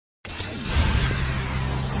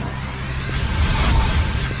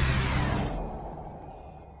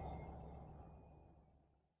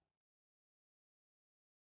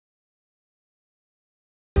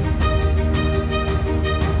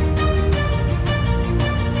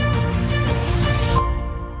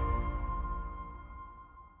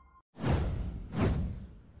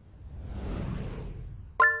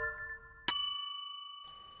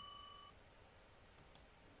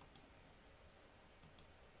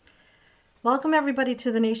Welcome, everybody,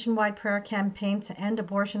 to the nationwide prayer campaign to end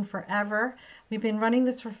abortion forever. We've been running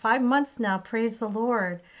this for 5 months now. Praise the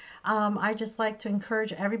Lord. I just like to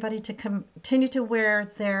encourage everybody to continue to wear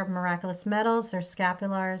their miraculous medals, their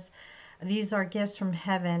scapulars. These are gifts from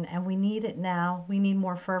heaven, and we need it now. We need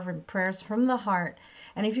more fervent prayers from the heart.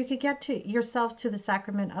 And if you could get to yourself to the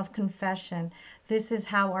sacrament of confession, this is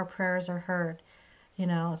how our prayers are heard.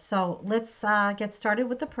 So let's get started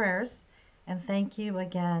with the prayers. And thank you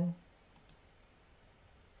again.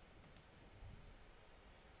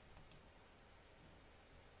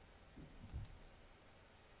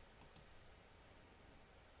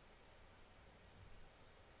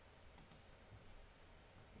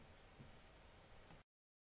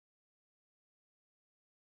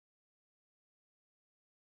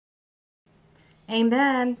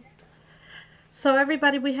 Amen. So,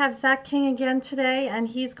 everybody, we have Zach King again today, and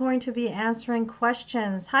he's going to be answering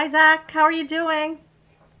questions. Hi, Zach. How are you doing?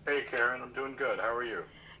 Hey Karen, I'm doing good. How are you?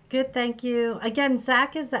 Good, thank you. Again,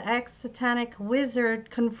 Zach is the ex satanic wizard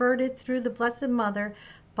converted through the Blessed Mother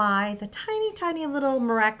by the tiny, tiny little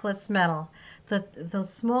miraculous medal, the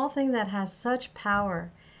small thing that has such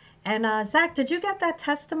power. And Zach, did you get that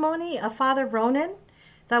testimony of Father Ronan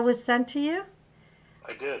that was sent to you?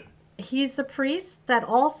 I did. He's a priest that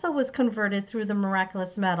also was converted through the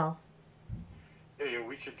miraculous medal. Yeah,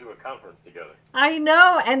 we should do a conference together. I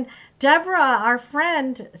know. And Deborah, our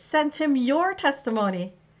friend, sent him your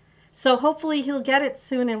testimony. So hopefully he'll get it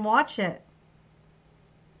soon and watch it.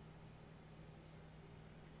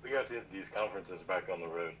 We got to get these conferences back on the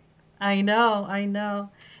road. I know, I know.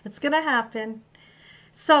 It's gonna happen.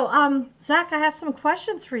 So, Zach, I have some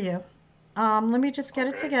questions for you. Let me just get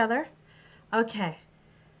it Okay. together. Okay.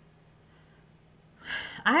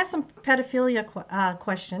 I have some pedophilia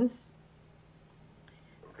questions.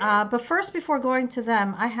 Okay. But first, before going to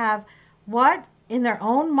them, I have what in their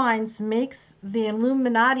own minds makes the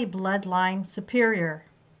Illuminati bloodline superior?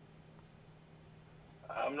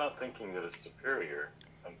 I'm not thinking that it's superior.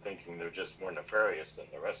 I'm thinking they're just more nefarious than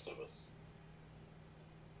the rest of us.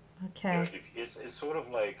 Okay. It's sort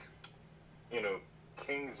of like, you know,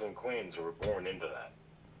 kings and queens were born into that.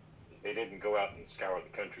 They didn't go out and scour the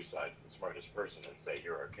countryside for the smartest person and say,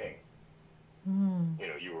 you're our king. Hmm.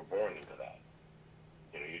 You were born into that.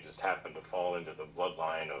 You just happened to fall into the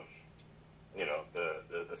bloodline of,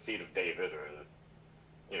 the seed of David or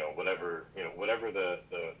whatever the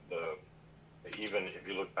even if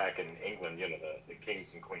you look back in England, the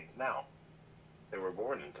kings and queens now, they were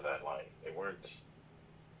born into that line. They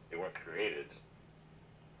weren't created.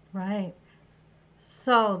 Right.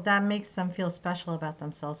 So that makes them feel special about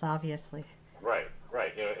themselves, obviously. Right,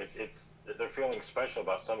 right. It's they're feeling special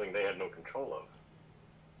about something they had no control of.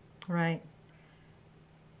 Right.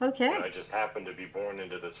 Okay. I just happened to be born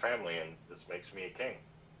into this family, and this makes me a king.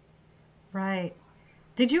 Right.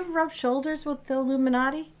 Did you rub shoulders with the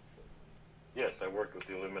Illuminati? Yes, I worked with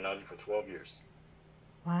the Illuminati for 12 years.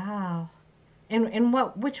 Wow. In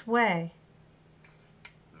which way?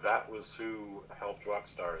 That was who helped rock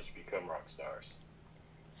stars become rock stars.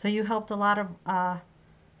 So you helped a lot of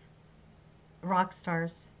rock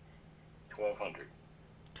stars. 1,200.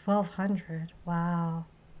 1,200. Wow.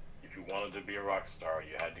 If you wanted to be a rock star,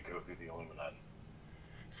 you had to go through the Illuminati.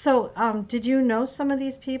 So, did you know some of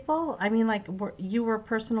these people? I mean, like, you were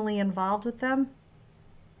personally involved with them?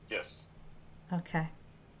 Yes, Okay.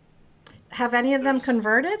 Have any of them there's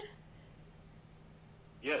converted?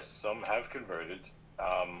 yes, some have converted.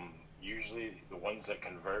 Usually, the ones that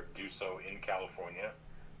convert do so in California,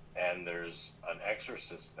 and there's an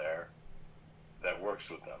exorcist there that works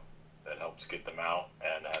with them, that helps get them out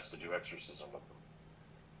and has to do exorcism with them.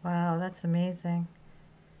 Wow, that's amazing.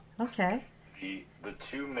 Okay. The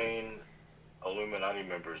two main Illuminati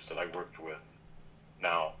members that I worked with,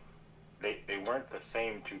 now they weren't the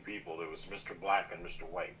same two people. There was Mr. Black and Mr.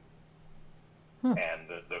 White, Hmm. and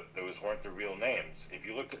those weren't the real names. If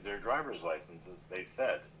you looked at their driver's licenses, they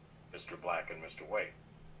said Mr. Black and Mr. White,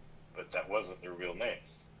 but that wasn't their real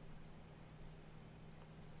names.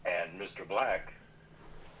 And Mr. Black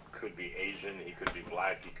could be Asian, he could be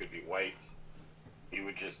black, he could be white. It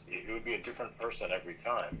would be a different person every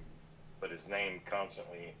time, but his name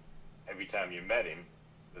constantly, every time you met him,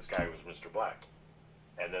 this guy was Mr. Black.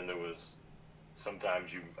 And then there was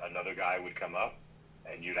sometimes another guy would come up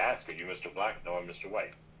and you'd ask, are you Mr. Black? No, I'm Mr.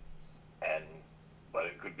 White. And but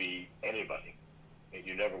it could be anybody.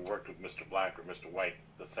 You never worked with Mr. Black or Mr. White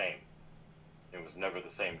the same. It was never the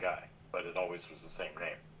same guy, but it always was the same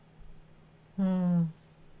name. Hmm.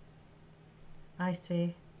 I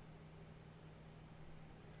see.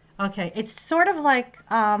 Okay. It's sort of like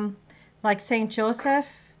Saint Joseph,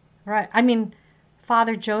 right? I mean,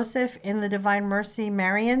 Father Joseph in the Divine Mercy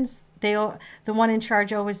Marians, the one in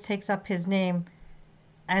charge always takes up his name,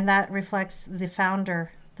 and that reflects the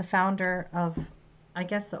founder of, I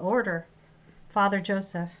guess, the order, Father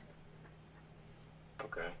Joseph.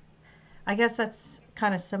 Okay. I guess that's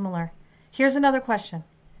kind of similar. Here's another question.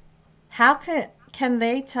 How can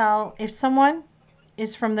they tell if someone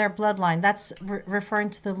is from their bloodline? That's referring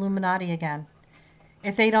to the Illuminati again.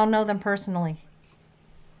 If they don't know them personally.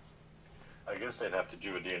 I guess they'd have to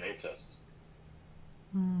do a DNA test.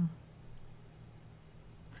 Hmm.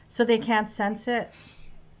 So they can't sense it?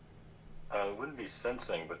 It wouldn't be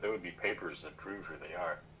sensing, but there would be papers that prove who they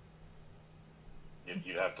are.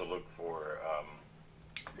 You'd have to look for,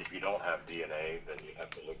 if you don't have DNA, then you'd have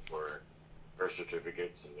to look for birth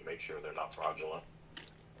certificates and to make sure they're not fraudulent.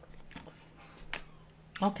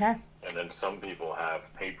 Okay. And then some people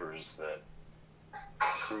have papers that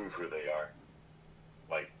prove who they are.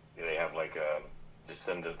 Like, they have like a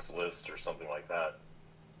descendants list or something like that.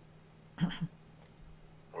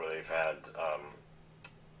 Or they've had,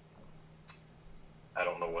 I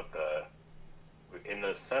don't know what in the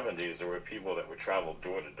 70s, there were people that would travel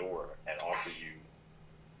door to door and offer you,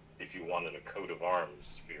 if you wanted a coat of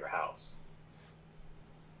arms for your house.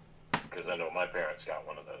 Because I know my parents got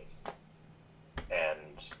one of those. And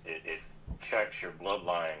it checks your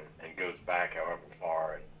bloodline and goes back however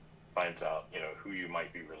far and finds out, who you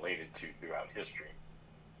might be related to throughout history.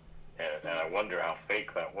 And I wonder how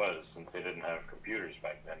fake that was, since they didn't have computers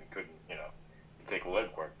back then. You couldn't, it'd take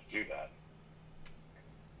legwork to do that.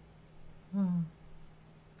 Hmm.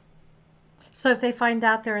 So if they find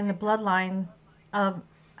out they're in the bloodline of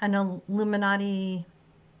an Illuminati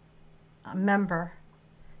member,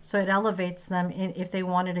 so it elevates them if they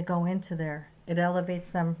wanted to go into there. It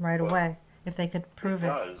elevates them right Well, away if they could prove it it.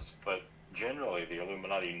 does, but generally the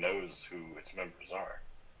Illuminati knows who its members are.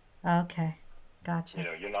 Okay, gotcha.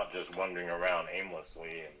 You're not just wandering around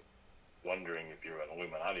aimlessly and wondering if you're an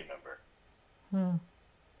Illuminati member. Hmm.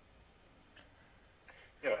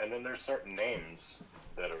 And then there's certain names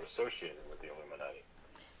that are associated with the Illuminati.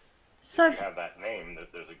 So If you have that name,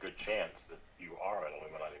 that there's a good chance that you are an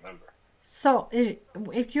Illuminati member. so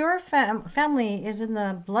if your family is in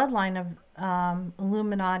the bloodline of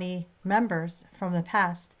Illuminati members from the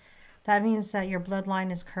past, that means that your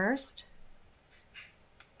bloodline is cursed?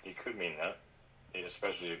 It could mean that,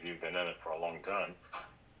 especially if you've been in it for a long time.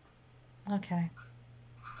 Okay,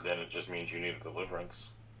 Then it just means you need a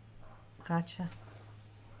deliverance. gotcha.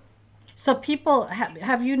 So people,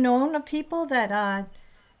 have you known of people that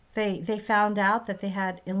they found out that they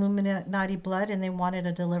had Illuminati blood and they wanted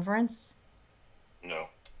a deliverance? No.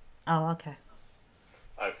 Oh, okay.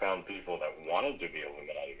 I found people that wanted to be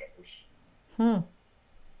Illuminati members. Hmm.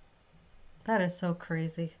 That is so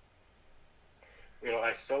crazy.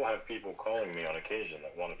 I still have people calling me on occasion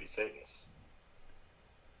that want to be Satanists,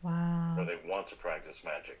 or Wow. they want to practice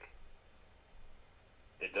magic.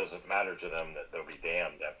 It doesn't matter to them that they'll be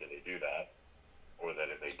damned after they do that, or that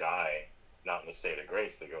if they die not in a state of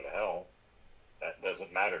grace, they go to hell. That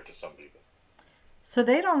doesn't matter to some people. So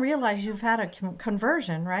they don't realize you've had a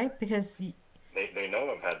conversion, right? Because They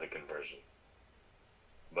know I've had the conversion.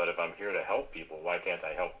 But if I'm here to help people, why can't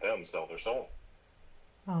I help them sell their soul?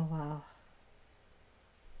 oh wow.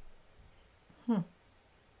 Hmm.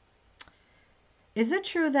 Is it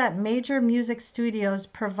true that major music studios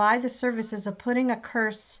provide the services of putting a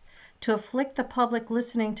curse to afflict the public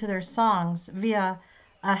listening to their songs via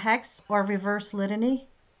a hex or reverse litany?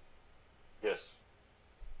 Yes,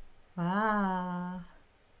 Ah.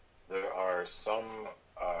 there are some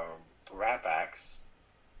rap acts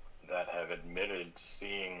that have admitted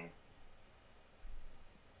seeing,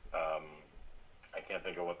 um, I can't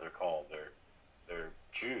think of what they're called. They're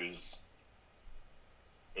Jews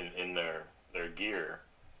in their gear.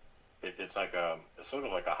 It's sort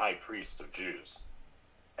of like a high priest of Jews,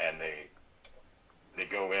 and they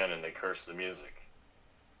go in and they curse the music.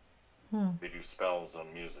 Hmm. They do spells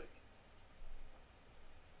on music.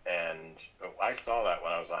 And I saw that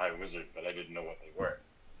when I was a high wizard, but I didn't know what they were.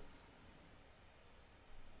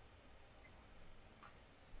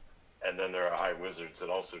 And then there are high wizards that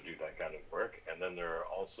also do that kind of work. And then there are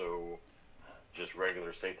also just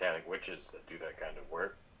regular satanic witches that do that kind of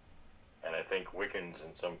work. And I think Wiccans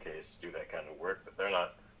in some case do that kind of work, but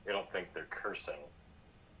they don't think they're cursing.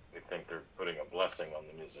 They think they're putting a blessing on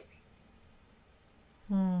the music.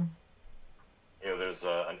 Hmm. There's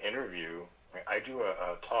an interview. I do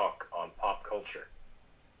a talk on pop culture.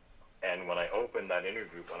 And when I open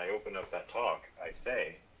up that talk, I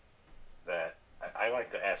say that I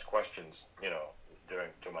like to ask questions,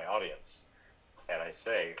 to my audience. And I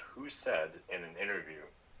say, who said in an interview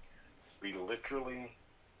We literally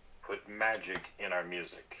put magic in our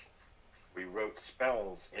music. We wrote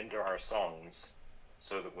spells into our songs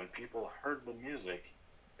so that when people heard the music,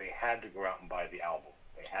 they had to go out and buy the album.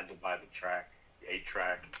 They had to buy the track, the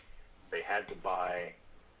 8-track. They had to buy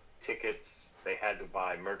tickets. They had to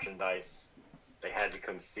buy merchandise. They had to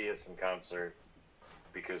come see us in concert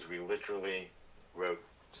because we literally wrote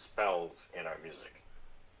spells in our music.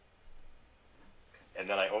 And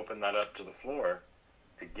then I opened that up to the floor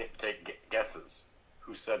to take guesses.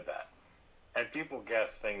 Who said that? And people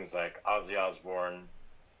guess things like Ozzy Osbourne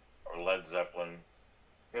or Led Zeppelin.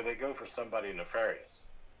 They go for somebody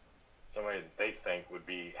nefarious, somebody that they think would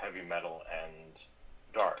be heavy metal and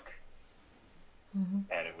dark. Mm-hmm.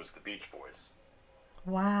 And it was the Beach Boys.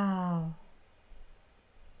 Wow.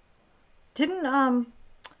 Didn't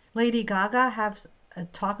Lady Gaga have a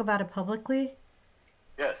talk about it publicly?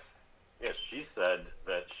 Yes, she said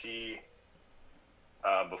that she,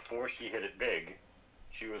 before she hit it big,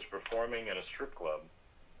 she was performing in a strip club,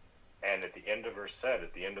 and at the end of her set,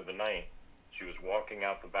 at the end of the night, she was walking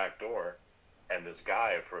out the back door, and this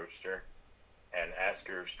guy approached her and asked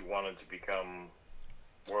her if she wanted to become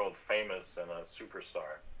world famous and a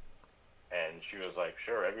superstar. And she was like,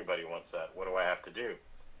 sure, everybody wants that. What do I have to do?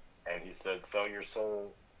 And he said, sell your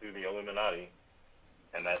soul through the Illuminati,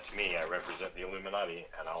 and that's me. I represent the Illuminati,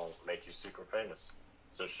 and I'll make you super famous.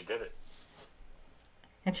 So she did it.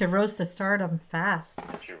 And she rose to stardom fast.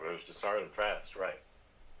 And she rose to stardom fast, right.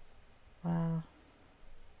 Wow.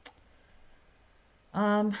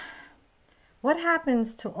 Um, what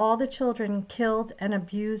happens to all the children killed and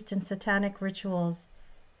abused in satanic rituals?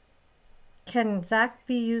 Can Zach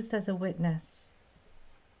be used as a witness?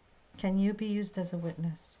 Can you be used as a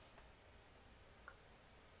witness?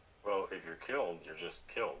 Well, if you're killed, you're just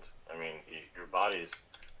killed. I mean, your body's...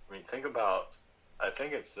 I mean, think about... I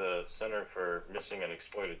think it's the Center for Missing and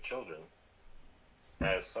Exploited Children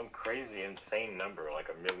has some crazy, insane number, like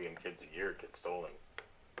 1 million kids a year get stolen.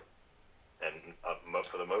 And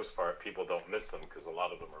for the most part, people don't miss them because a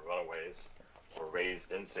lot of them are runaways or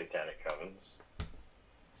raised in satanic covens.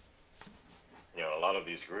 A lot of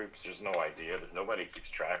these groups, there's no idea, that nobody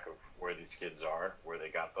keeps track of where these kids are, where they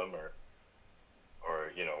got them, or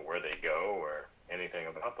where they go, or anything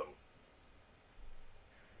about them.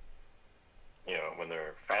 When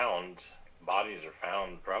they're found, bodies are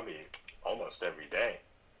found probably almost every day.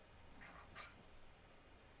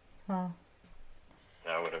 Wow.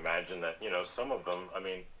 I would imagine that, some of them, I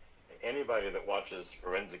mean, anybody that watches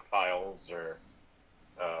Forensic Files or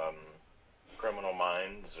Criminal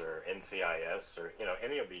Minds or NCIS or,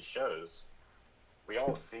 any of these shows, we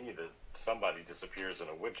all see that somebody disappears in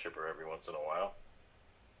a wood chipper every once in a while,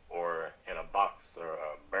 or in a box or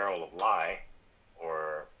a barrel of lye,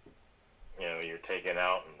 or, you're taken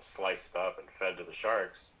out and sliced up and fed to the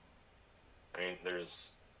sharks. I mean,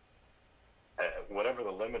 there's... whatever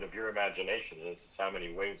the limit of your imagination is how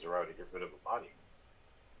many ways there are to get rid of a body.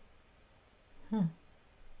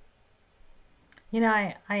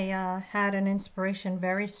 I had an inspiration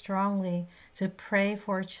very strongly to pray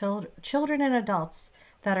for children and adults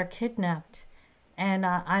that are kidnapped. And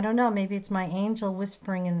I don't know, maybe it's my angel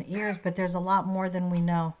whispering in the ears, but there's a lot more than we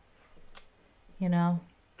know.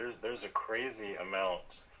 There's a crazy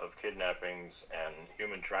amount of kidnappings and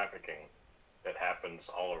human trafficking that happens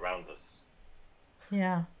all around us.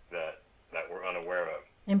 Yeah. That we're unaware of.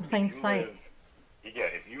 In plain sight.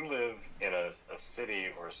 If you live in a city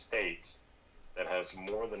or a state that has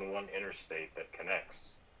more than one interstate that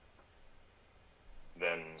connects,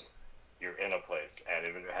 then you're in a place. And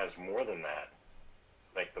if it has more than that,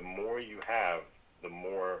 like the more you have, the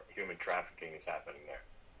more human trafficking is happening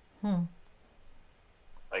there.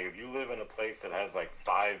 Like if you live in a place that has like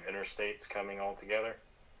 5 interstates coming all together,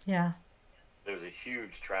 yeah, there's a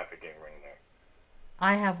huge trafficking ring there.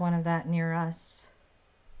 I have one of that near us.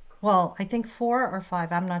 Well, I think 4 or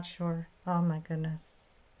 5. I'm not sure. Oh my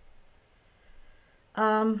goodness.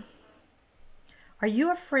 Are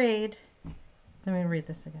you afraid? Let me read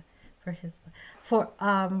this again.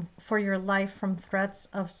 For your life from threats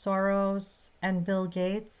of Soros and Bill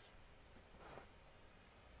Gates?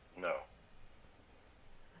 No.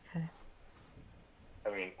 Okay. I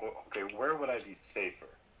mean, okay, where would I be safer?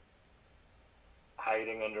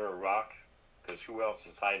 Hiding under a rock? Because who else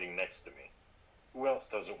is hiding next to me? Who else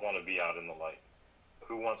doesn't want to be out in the light?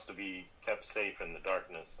 Who wants to be kept safe in the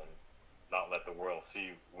darkness and not let the world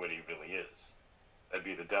see what he really is? That'd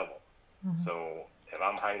be the devil. Mm-hmm. So if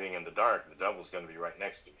I'm hiding in the dark, the devil's going to be right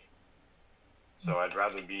next to me. So I'd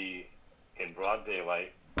rather be in broad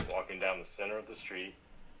daylight, walking down the center of the street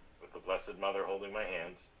with the Blessed Mother holding my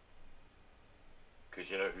hand.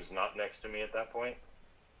 Because you know who's not next to me at that point?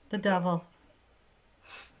 The devil.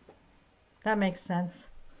 That makes sense.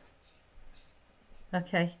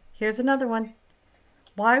 Okay, here's another one.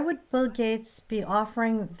 Why would Bill Gates be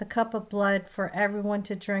offering the cup of blood for everyone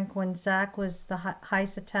to drink when Zach was the high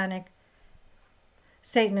satanic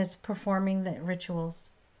Satanist performing the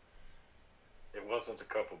rituals? It wasn't a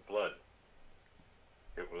cup of blood.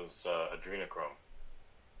 It was adrenochrome.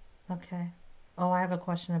 Okay. Oh, I have a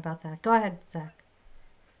question about that. Go ahead, Zach.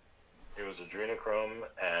 It was adrenochrome,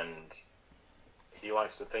 and he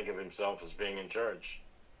likes to think of himself as being in charge.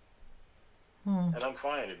 And I'm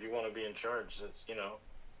fine if you want to be in charge. That's,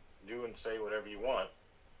 do and say whatever you want.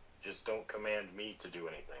 Just don't command me to do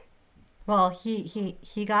anything. Well,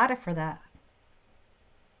 he got it for that.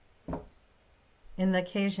 In the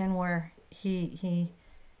occasion where he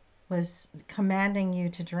was commanding you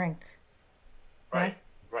to drink. Right.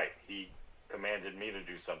 He commanded me to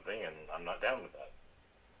do something, and I'm not down with that.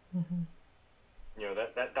 Mm-hmm.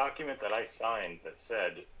 That document that I signed that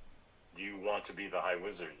said, do you want to be the High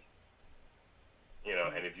Wizard?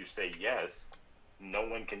 And if you say yes, no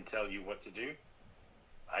one can tell you what to do.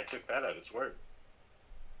 I took that at its word.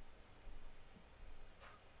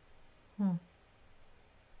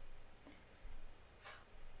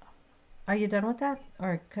 Are you done with that,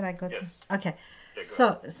 or could I go Yes. to? Okay. Yeah,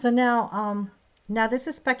 So now this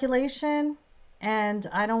is speculation, and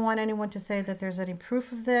I don't want anyone to say that there's any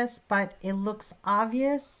proof of this, but it looks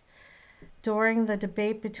obvious. During the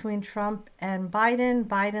debate between Trump and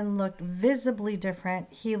Biden looked visibly different.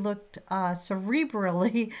 He looked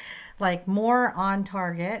cerebrally like more on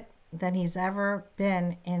target than he's ever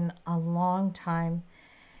been in a long time.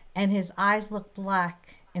 And his eyes look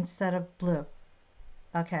black instead of blue.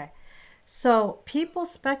 Okay. So people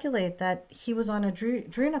speculate that he was on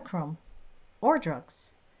adrenochrome or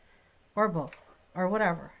drugs or both or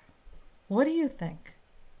whatever. What do you think?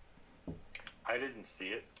 I didn't see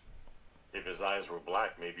it. If his eyes were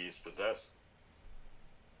black, maybe he's possessed.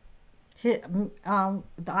 The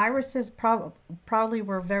irises probably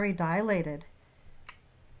were very dilated.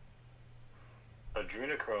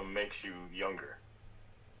 Adrenochrome makes you younger.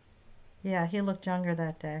 Yeah, he looked younger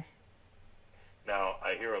that day. Now,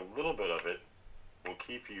 I hear a little bit of it will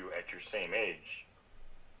keep you at your same age,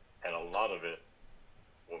 and a lot of it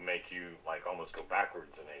will make you like almost go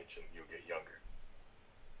backwards in age, and you'll get younger.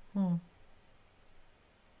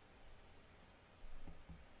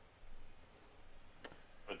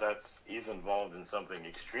 But he's involved in something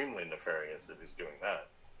extremely nefarious if he's doing that.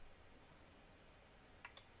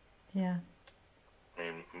 Yeah. I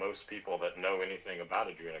mean, most people that know anything about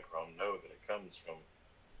adrenochrome know that it comes from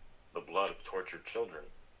the blood of tortured children.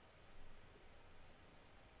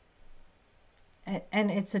 And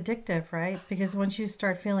it's addictive, right? Because once you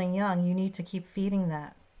start feeling young, you need to keep feeding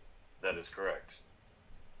that. That is correct.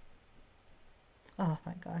 Oh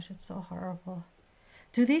my gosh, it's so horrible.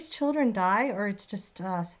 Do these children die, or it's just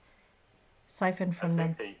siphoned from them?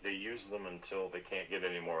 I think they use them until they can't get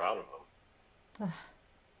any more out of them.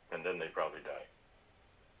 And then they probably die.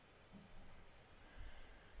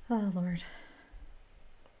 Oh, Lord.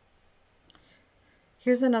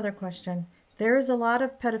 Here's another question. There is a lot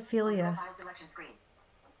of pedophilia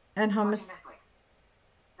and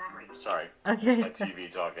Sorry. Okay. It's my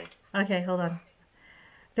TV talking. Okay, hold on.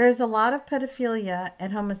 There's a lot of pedophilia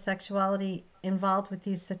and homosexuality involved with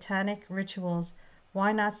these satanic rituals.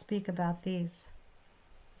 Why not speak about these?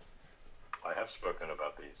 I have spoken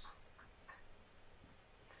about these.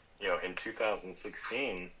 In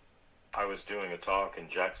 2016, I was doing a talk in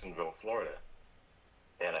Jacksonville, Florida,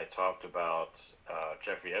 and I talked about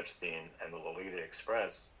Jeffrey Epstein and the Lolita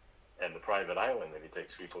Express and the private island that he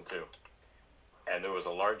takes people to. And there was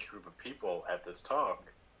a large group of people at this talk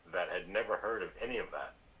that had never heard of any of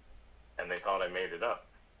that, and they thought I made it up.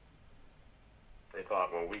 They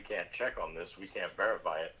thought, well, we can't check on this, we can't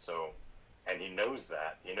verify it, and he knows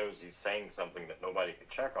that. He knows he's saying something that nobody could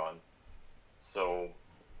check on, so,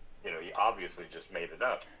 he obviously just made it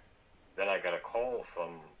up. Then I got a call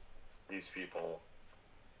from these people.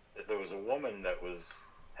 There was a woman that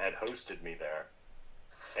had hosted me there,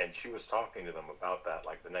 and she was talking to them about that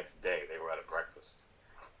like the next day. They were at a breakfast,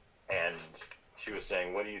 and she was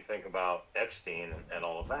saying, what do you think about Epstein and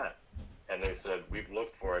all of that? And they said, we've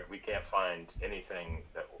looked for it, we can't find anything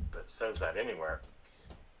that says that anywhere,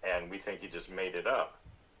 and we think he just made it up.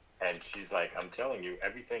 And she's like, I'm telling you,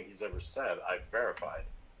 everything he's ever said, I've verified.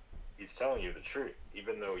 He's telling you the truth,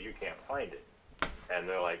 even though you can't find it. And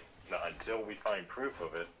they're like, no, until we find proof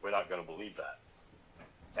of it, we're not going to believe that.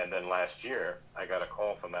 And then last year, I got a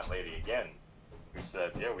call from that lady again, who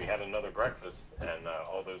said, yeah, we had another breakfast, and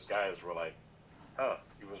all those guys were like,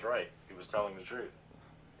 he was right. He was telling the truth.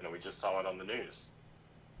 We just saw it on the news.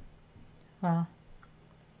 Well,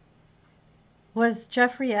 was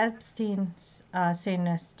Jeffrey Epstein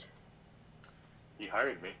Satanist? He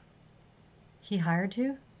hired me. He hired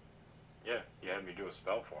you? Yeah, he had me do a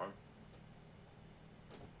spell for him.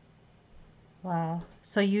 Wow.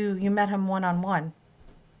 So you met him one on one.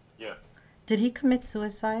 Yeah, Did he commit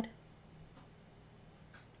suicide?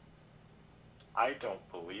 I don't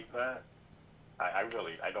believe that.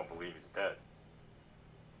 I don't believe he's dead.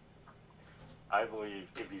 I believe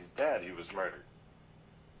if he's dead, he was murdered.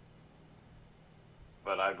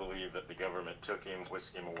 But I believe that the government took him,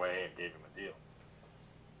 whisked him away, and gave him a deal.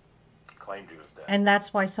 Claimed he was dead. And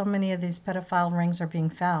that's why so many of these pedophile rings are being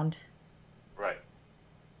found. Right.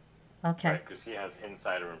 Okay. Right, because he has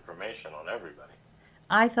insider information on everybody.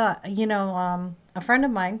 I thought, a friend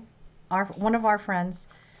of mine, one of our friends,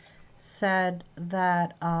 said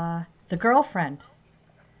that the girlfriend,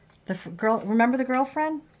 girl, remember the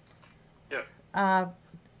girlfriend? Yeah. Uh,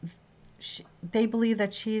 they believe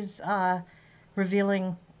that she's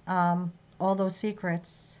revealing all those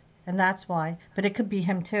secrets, and that's why. But it could be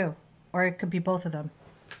him too, or it could be both of them.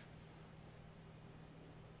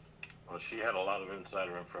 Well, she had a lot of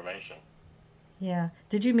insider information. Yeah.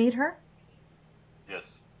 Did you meet her?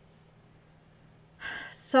 Yes.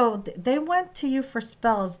 So they went to you for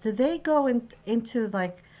spells. Did they go into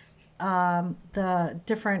like the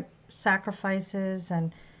different sacrifices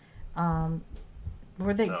and um,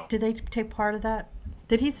 No. did they take part of that?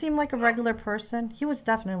 Did he seem like a No. regular person? He was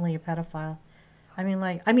definitely a pedophile. I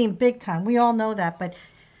mean, big time. We all know that, but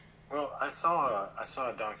Well, I saw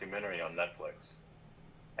a documentary on Netflix,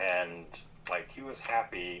 and like he was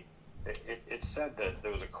happy. It said that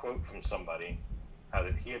there was a quote from somebody how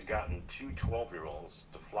that he had gotten two 12-year-olds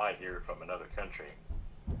to fly here from another country,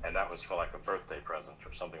 and that was for like a birthday present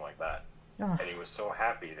or something like that. oh, And he was so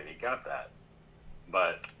happy that he got that.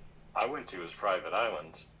 But I went to his private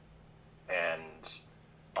island, and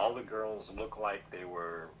all the girls looked like they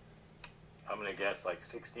were, I'm gonna guess, like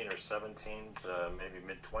 16 or 17 to maybe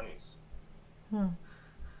mid-20s. hmm,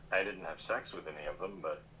 I didn't have sex with any of them,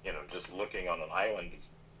 but just looking on an island,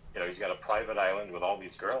 he's got a private island with all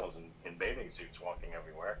these girls in bathing suits walking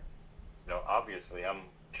everywhere. Obviously I'm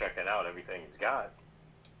checking out everything he's got.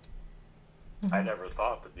 I hmm. never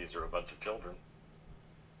thought that these are a bunch of children.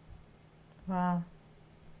 Wow.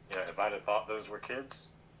 If I'd have thought those were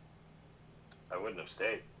kids, I wouldn't have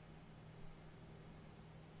stayed.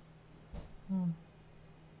 Hmm.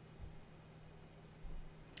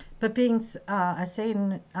 But being a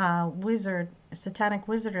Satan wizard, a satanic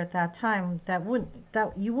wizard at that time, that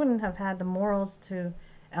you wouldn't have had the morals to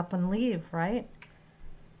up and leave, right?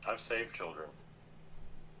 I've saved children.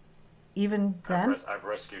 Even then, I've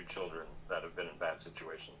rescued children that have been in bad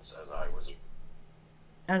situations as I was.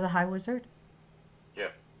 as a high wizard. Yeah.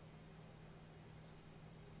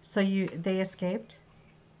 So they escaped.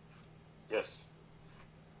 Yes.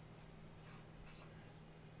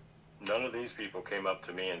 None of these people came up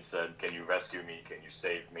to me and said, "Can you rescue me? Can you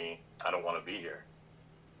save me? I don't want to be here."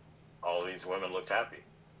 All these women looked happy.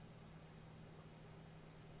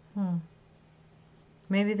 Hmm.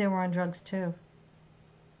 Maybe they were on drugs too.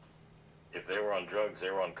 If they were on drugs,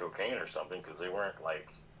 they were on cocaine or something, because they weren't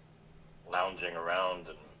like lounging around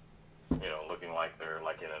and looking like they're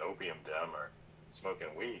like in an opium den or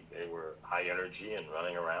smoking weed. They were high energy and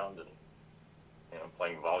running around and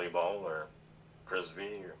playing volleyball or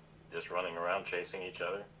frisbee or just running around chasing each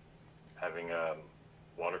other, having a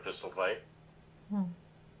water pistol fight. Hmm.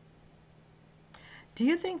 Do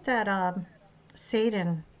you think that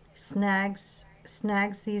Satan snags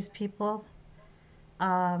these people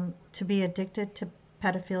to be addicted to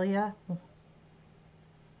pedophilia? I'm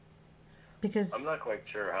Because not quite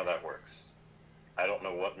sure how that works. I don't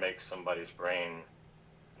know what makes somebody's brain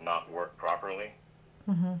not work properly,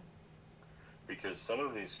 hmm because some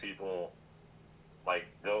of these people, like,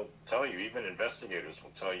 they'll tell you, even investigators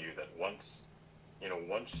will tell you that once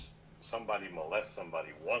somebody molests somebody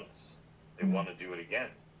once, they hmm want to do it again.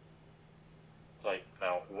 It's like,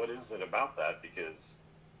 now, what is it about that? Because,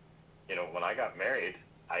 when I got married,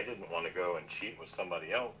 I didn't want to go and cheat with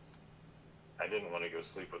somebody else. I didn't want to go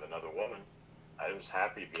sleep with another woman. I was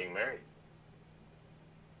happy being married.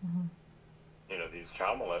 hmm These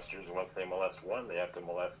child molesters, once they molest one, they have to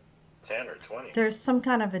molest 10 or 20. there's some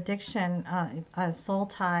kind of addiction, a soul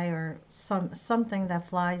tie, or something that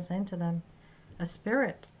flies into them, a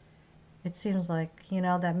spirit. It seems like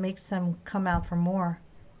that makes them come out for more.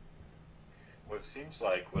 Well, it seems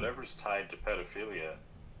like whatever's tied to pedophilia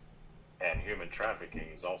and human trafficking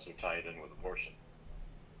is also tied in with abortion.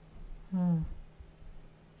 Hmm.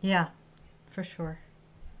 Yeah, for sure.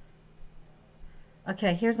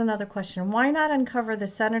 Okay, here's another question. Why not uncover the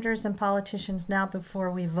senators and politicians now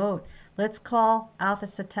before we vote? Let's call out the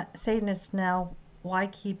Satanists now. Why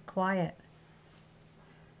keep quiet?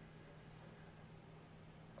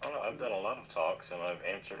 I don't know, I've done a lot of talks and I've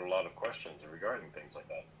answered a lot of questions regarding things like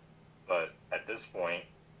that. But at this point,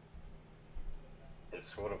 it's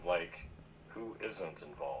sort of like, who isn't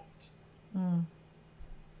involved? Mm.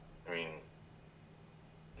 I mean,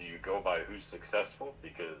 do you go by who's successful?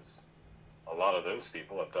 Because a lot of those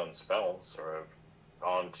people have done spells or have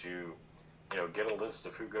gone to, get a list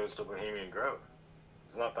of who goes to Bohemian Grove.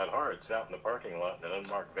 It's not that hard. It's out in the parking lot in an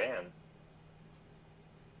unmarked van,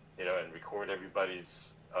 and record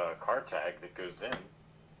everybody's car tag that goes in,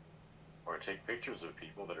 or take pictures of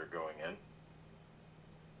people that are going in,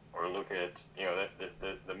 or look at,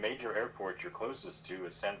 the major airport you're closest to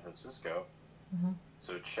is San Francisco. Mm-hmm.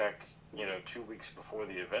 So check, 2 weeks before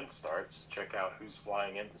the event starts, check out who's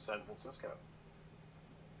flying into San Francisco.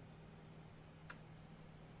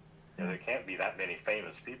 There can't be that many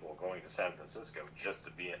famous people going to San Francisco just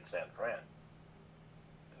to be in San Fran.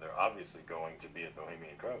 And they're obviously going to be at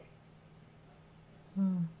Bohemian Grove.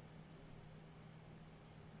 Hmm.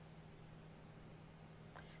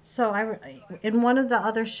 So in one of the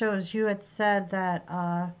other shows, you had said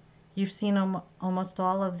that you've seen almost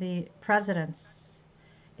all of the presidents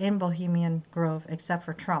in Bohemian Grove except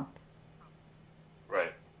for Trump.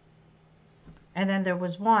 Right. And then there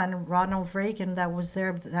was one, Ronald Reagan, that was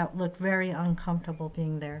there that looked very uncomfortable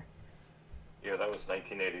being there. Yeah, that was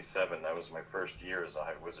 1987. That was my first year as a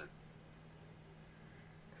High Wizard.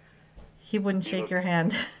 He wouldn't shake your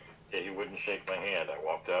hand. Yeah, he wouldn't shake my hand. I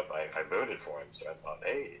walked up, I voted for him, so I thought,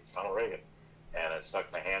 hey, it's Ronald Reagan. And I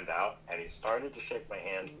stuck my hand out, and he started to shake my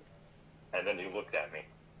hand, and then he looked at me.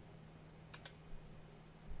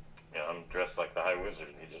 I'm dressed like the High Wizard,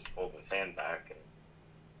 and he just pulled his hand back, and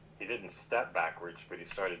he didn't step backwards, but he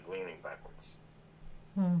started leaning backwards.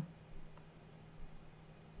 Hmm.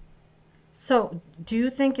 So, do you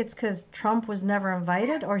think it's because Trump was never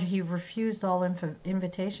invited, or he refused all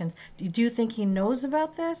invitations? Do you think he knows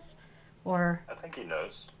about this, or? I think he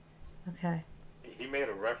knows. Okay. He made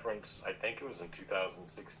a reference, I think it was in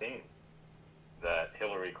 2016, that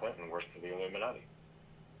Hillary Clinton worked for the Illuminati.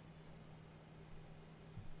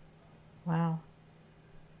 Wow.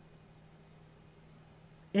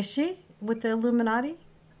 Is she with the Illuminati?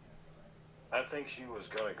 I think she was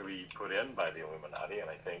going to be put in by the Illuminati, and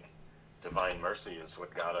I think divine mercy is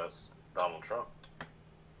what got us Donald Trump.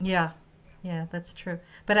 Yeah. Yeah, that's true.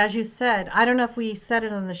 But as you said, I don't know if we said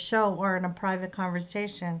it on the show or in a private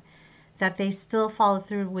conversation, that they still follow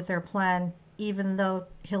through with their plan even though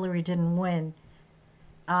Hillary didn't win.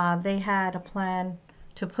 They had a plan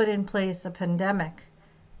to put in place a pandemic.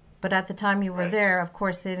 But at the time you were Right. there, of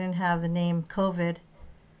course, they didn't have the name COVID.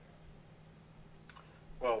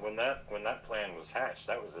 Well, when that plan was hatched,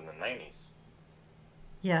 that was in the 90s.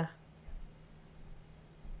 Yeah.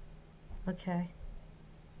 Okay.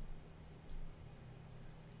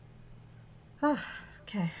 Oh,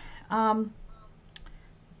 okay. Um,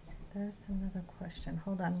 there's another question.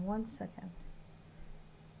 Hold on one second.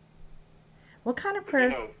 What kind of But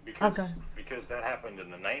prayers? Oh, go ahead. because that happened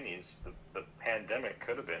in the 90s, the pandemic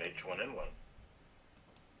could have been H1N1.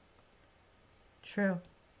 True.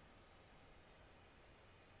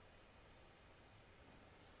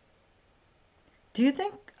 Do you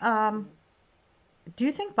think do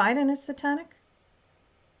you think Biden is satanic?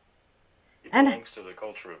 He And belongs to the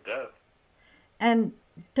culture of death. and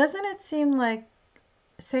doesn't it seem like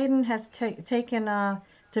Satan has taken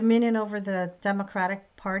dominion over the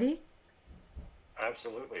Democratic Party?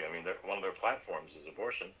 Absolutely. I mean, one of their platforms is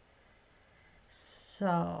abortion.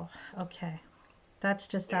 So, okay. That's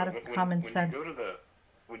just You know, out of common when you go sense.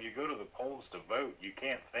 to the polls to vote, you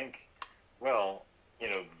can't think, well,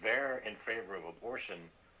 they're in favor of abortion,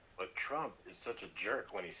 but Trump is such a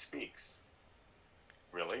jerk when he speaks.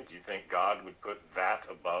 Really? Do you think God would put that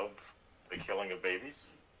above the killing of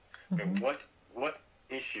babies? I mean, Hmm. what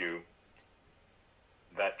issue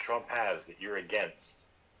that Trump has that you're against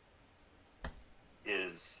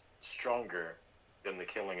is stronger than the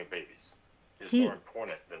killing of babies? Is more He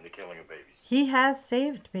important than the killing of babies? he has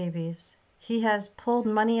saved babies. He has pulled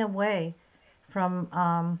money away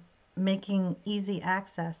from making easy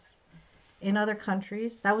access in other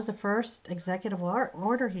countries. That was the first executive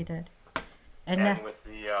order he did. And now, And with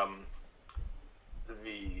the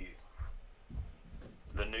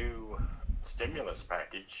the new stimulus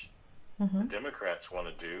package the hmm, Democrats want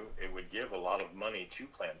to do, it would give a lot of money to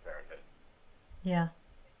Planned Parenthood yeah,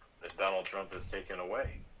 that Donald Trump has taken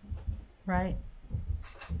away. right,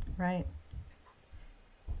 right.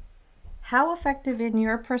 How effective, in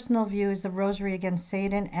your personal view, is the rosary against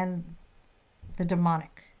Satan and the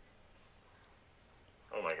demonic?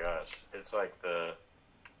 Oh my gosh, it's like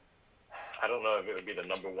I don't know if it would be the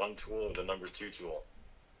number one tool or the number two tool.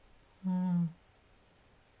 Mm.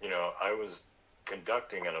 I was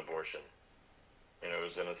conducting an abortion. It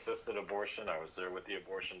was an assisted abortion. I was there with the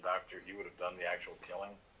abortion doctor. He would have done the actual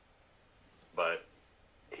killing. But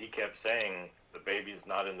he kept saying, the baby's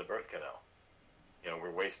not in the birth canal.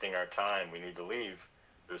 We're wasting our time. We need to leave.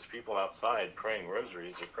 There's people outside praying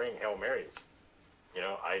rosaries or praying Hail Marys.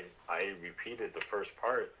 I repeated the first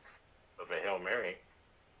part of a Hail Mary,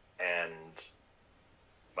 and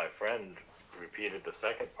my friend repeated the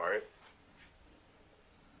second part,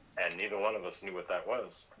 and neither one of us knew what that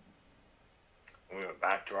was. We went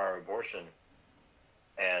back to our abortion,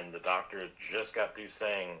 and the doctor just got through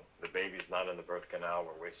saying, the baby's not in the birth canal,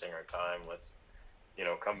 we're wasting our time, let's,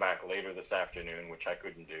 come back later this afternoon, which I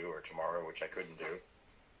couldn't do, or tomorrow, which I couldn't do.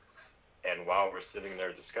 And while we're sitting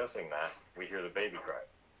there discussing that, we hear the baby cry.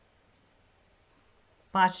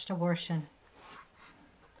 Botched abortion.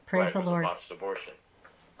 Praise Right, the it was Lord. a botched abortion.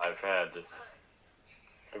 I've had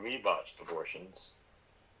 3 botched abortions.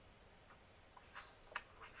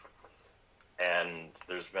 And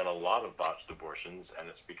there's been a lot of botched abortions, and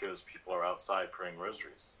it's because people are outside praying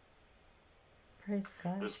rosaries. Praise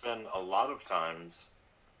God. There's been a lot of times,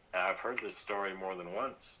 and I've heard this story more than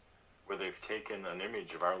once, where they've taken an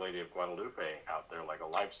image of Our Lady of Guadalupe out there, like a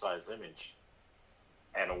life-size image,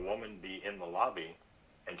 and a woman be in the lobby,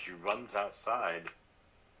 and she runs outside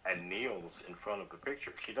and kneels in front of the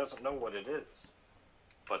picture. She doesn't know what it is,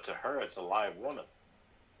 but to her it's a live woman.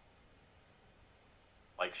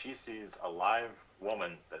 Like, she sees a live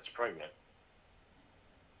woman that's pregnant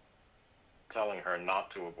telling her not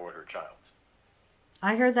to abort her child.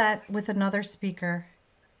 I heard that with another speaker.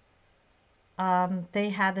 They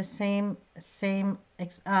had the same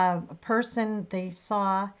person they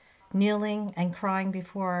saw kneeling and crying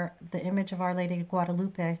before the image of Our Lady of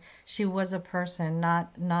Guadalupe. She was a person,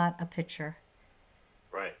 not a picture.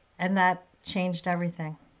 Right. And that changed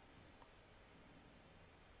everything.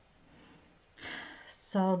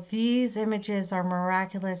 So these images are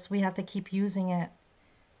miraculous. We have to keep using it.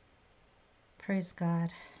 Praise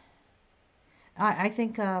God. I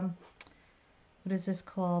think what is this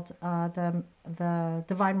called? The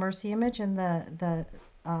Divine Mercy image and the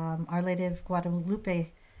Our Lady of Guadalupe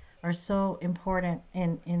are so important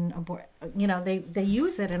in they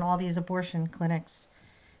use it in all these abortion clinics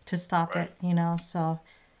to stop Right. it. So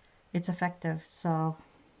it's effective. So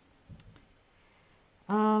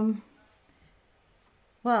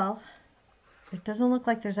well, it doesn't look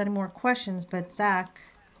like there's any more questions, but Zach,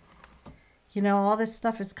 all this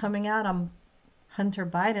stuff is coming out on Hunter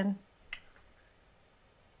Biden.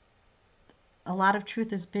 A lot of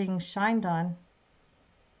truth is being shined on.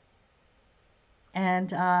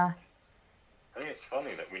 And I think it's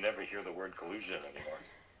funny that we never hear the word collusion anymore.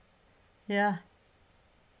 yeah.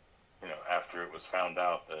 After it was found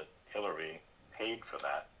out that Hillary paid for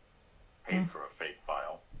that, for a fake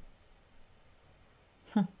file.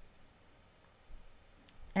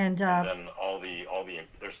 And then all the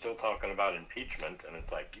they're still talking about impeachment, and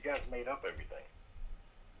it's like, you guys made up everything,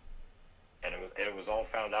 and it was all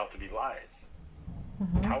found out to be lies.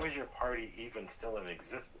 How is your party even still in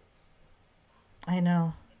existence? I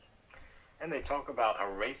know. And they talk about how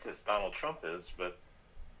racist Donald Trump is, but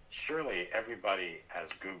surely everybody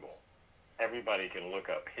has Google. Everybody can look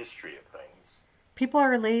up history of things. People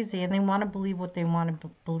are lazy and they want to believe what they want to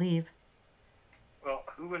believe. Well,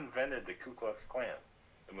 who invented the Ku Klux Klan?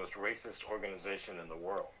 The most racist organization in the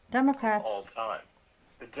world. Democrats. Of all time.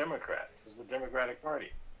 The Democrats. This is the Democratic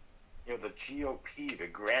Party. The GOP, the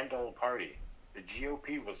Grand Old Party. The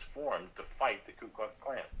GOP was formed to fight the Ku Klux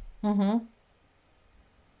Klan. Mm-hmm.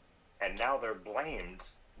 And now they're blamed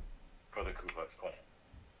for the Ku Klux Klan.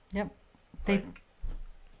 Yep. They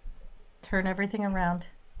turn everything around.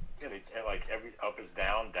 Yeah, like every up is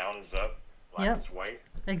down is up, black is white.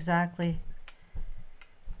 Exactly.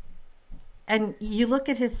 And you look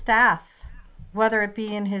at his staff, whether it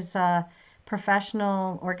be in his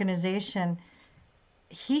professional organization,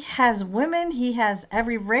 he has women, he has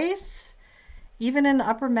every race, even in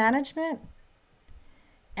upper management,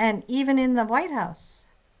 and even in the White House.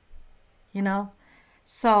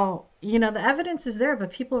 So, the evidence is there,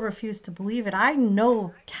 but people refuse to believe it. I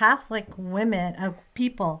know Catholic women,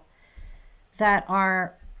 people that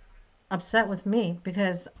are upset with me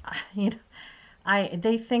because,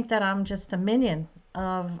 they think that I'm just a minion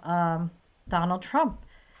of Donald Trump.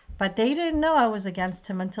 But they didn't know I was against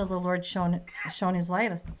him until the Lord shown his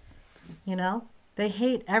light, They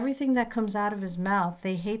hate everything that comes out of his mouth.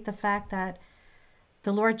 They hate the fact that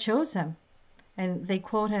the Lord chose him. And they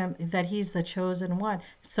quote him that he's the chosen one.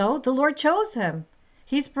 So the Lord chose him.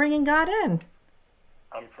 He's bringing God in.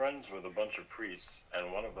 I'm friends with a bunch of priests,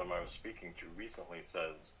 and one of them I was speaking to recently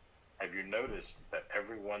says, have you noticed that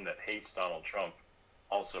everyone that hates Donald Trump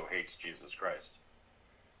also hates Jesus Christ?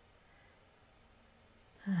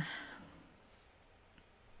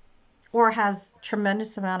 Or has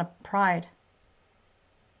tremendous amount of pride.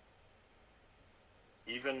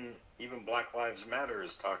 Even Black Lives Matter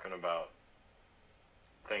is talking about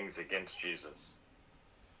things against Jesus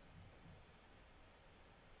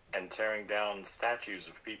and tearing down statues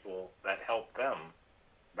of people that helped them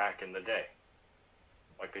back in the day.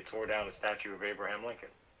 Like they tore down a statue of Abraham Lincoln.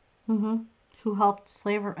 Mm-hmm. Who helped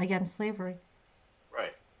against slavery.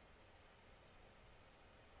 Right.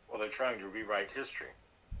 Well, they're trying to rewrite history.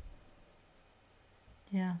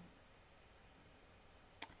 Yeah.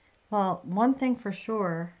 Well, one thing for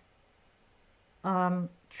sure,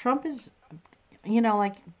 Trump is,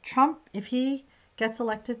 like Trump, if he gets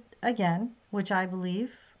elected again, which I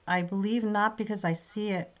believe not because I see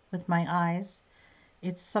it with my eyes,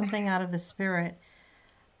 it's something out of the spirit.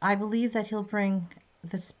 I believe that he'll bring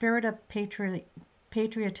the spirit of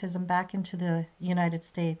patriotism back into the United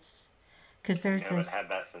States. Because We there's haven't this, had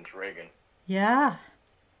that since Reagan. yeah.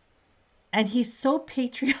 And he's so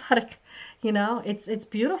patriotic, it's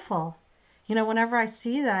beautiful. Whenever I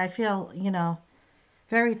see that, I feel,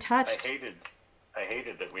 very I touched. hated I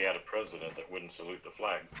hated that we had a president that wouldn't salute the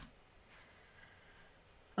flag.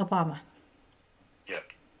 Obama. Yeah.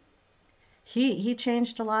 He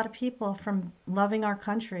changed a lot of people from loving our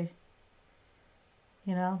country,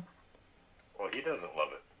 you know? Well, he doesn't love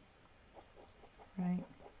it. Right.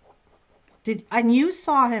 And you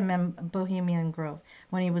saw him in Bohemian Grove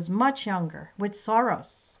when he was much younger with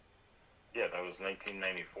Soros. Yeah, that was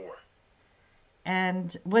 1994.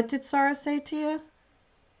 And what did Soros say to you?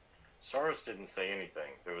 Soros didn't say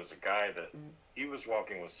anything. There was a guy that he was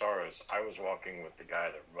walking with Soros. I was walking with the guy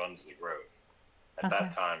that runs the Grove. At Okay.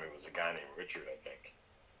 that time, it was a guy named Richard, I think.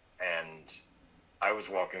 And I was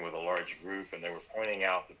walking with a large group, and they were pointing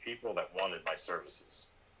out the people that wanted my services.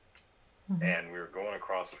 Mm-hmm. And we were going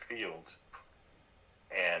across a field,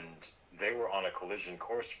 and they were on a collision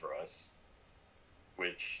course for us,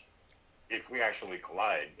 which, if we actually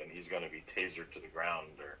collide, then he's going to be tasered to the ground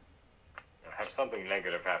or have something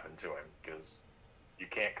negative happen to him, because you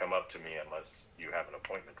can't come up to me unless you have an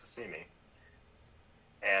appointment to see me.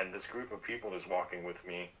 And this group of people is walking with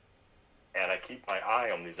me, and I keep my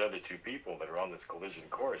eye on these other two people that are on this collision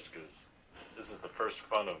course, because this is the first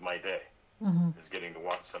fun of my day, Mm-hmm. is getting to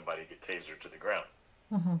watch somebody get tasered to the ground.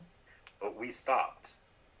 Mm-hmm. But we stopped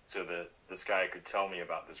so that this guy could tell me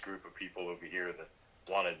about this group of people over here that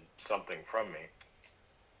wanted something from me.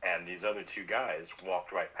 And these other two guys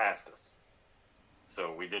walked right past us.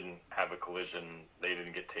 So we didn't have a collision. They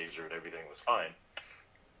didn't get tasered. Everything was fine.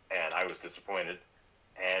 And I was disappointed.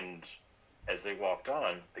 And as they walked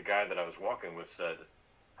on, the guy that I was walking with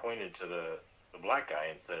pointed to the black guy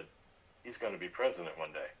and said, he's going to be president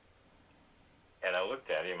one day. And I looked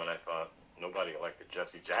at him and I thought, nobody elected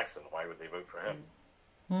Jesse Jackson. Why would they vote for him?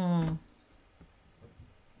 Mm.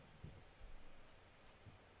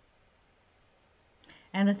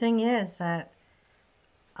 And the thing is that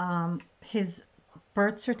his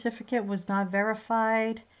birth certificate was not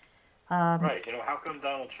verified. Right. How come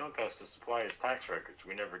Donald Trump has to supply his tax records?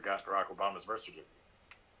 We never got Barack Obama's birth certificate.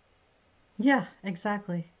 Yeah,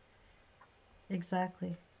 exactly.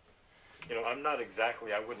 Exactly.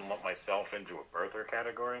 I wouldn't lump myself into a birther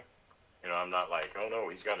category. I'm not like, oh no,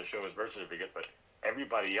 he's got to show his birth certificate, but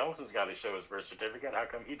everybody else has got to show his birth certificate. How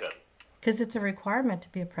come he doesn't? Because it's a requirement to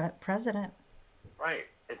be a president. Right.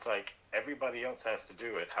 It's like everybody else has to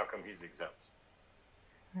do it. How come he's exempt?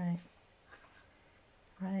 Right.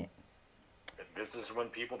 Right. This is when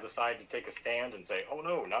people decide to take a stand and say, oh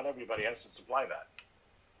no, not everybody has to supply that.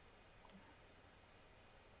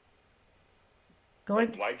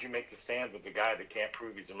 Why'd you make the stand with the guy that can't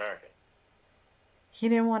prove he's American? He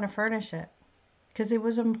didn't want to furnish it because it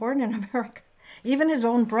was important in America. Even his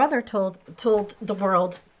own brother told the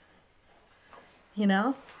world.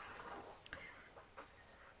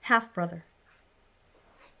 Half brother.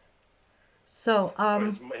 So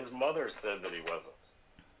his mother said that he wasn't.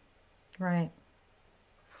 Right.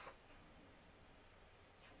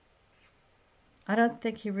 I don't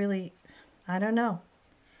think he really. I don't know.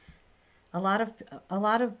 A lot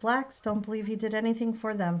of blacks don't believe he did anything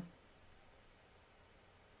for them.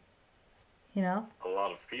 A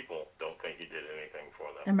lot of people don't think he did anything for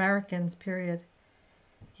them. Americans, period.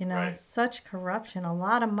 Right. It's such corruption, a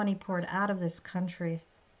lot of money poured out of this country,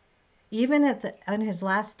 even in his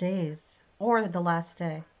last days or the last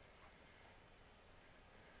day.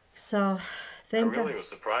 So, I thank God. really was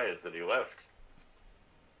surprised that he left.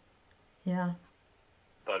 Yeah,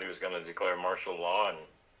 Thought he was going to declare martial law and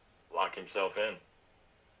lock himself in.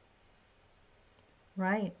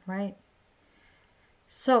 right, right.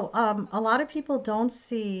 So, a lot of people don't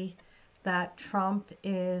see that Trump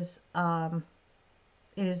is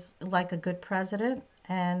like a good president,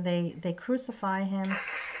 and they crucify him.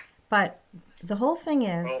 But the whole thing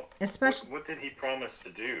is, Well, especially what did he promise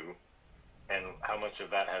to do, and how much of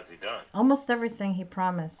that has he done? almost everything he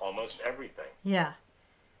promised, Almost everything. yeah,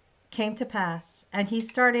 came to pass, and he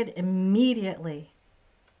started immediately.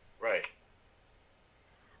 Right.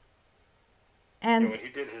 And When he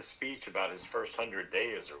did his speech about his first 100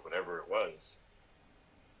 days or whatever it was,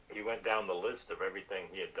 he went down the list of everything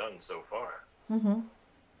he had done so far. hmm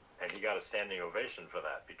And he got a standing ovation for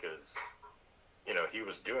that because, he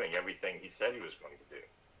was doing everything he said he was going to do.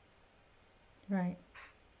 right,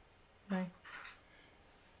 right.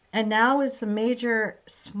 And now is a major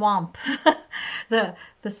swamp, the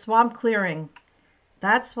swamp clearing.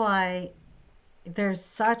 That's why there's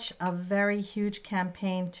such a very huge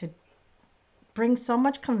campaign to bring so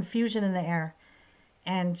much confusion in the air,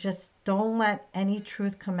 and just don't let any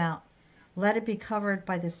truth come out. Let it be covered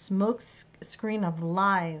by the smoke screen of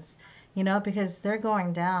lies, because they're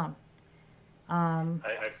going down. Um,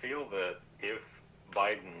 I feel that if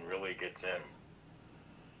Biden really gets in,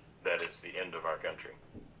 that it's the end of our country.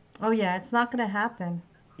 oh, yeah, it's not going to happen.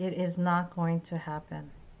 It is not going to happen.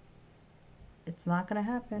 It's not going to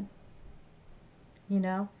happen. You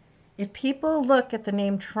know, if people look at the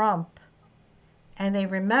name Trump and they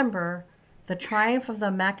remember the triumph of the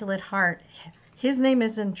Immaculate Heart, his name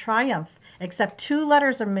is in triumph, except two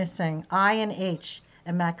letters are missing, I and H,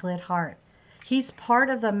 Immaculate Heart. He's part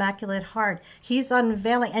of the Immaculate Heart. He's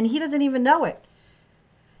unveiling, and he doesn't even know it.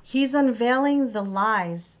 He's unveiling the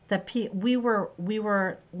lies that we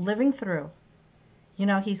were living through.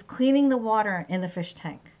 He's cleaning the water in the fish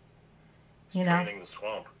tank. He's You know, draining the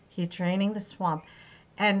swamp. he's draining the swamp.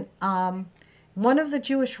 And one of the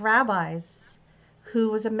Jewish rabbis, who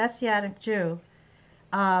was a Messianic Jew,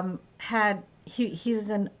 he's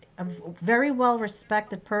a very well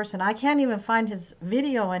respected person. I can't even find his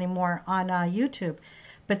video anymore on YouTube,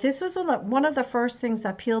 but this was one of the first things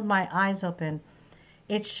that peeled my eyes open.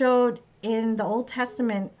 It showed in the Old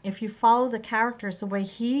Testament, if you follow the characters the way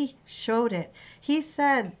he showed it, he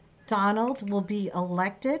said Donald will be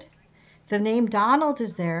elected. The name Donald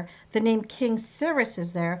is there. The name King Cyrus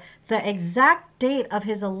is there. The exact date of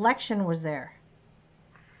his election was there.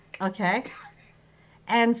 Okay?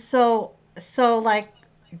 And so like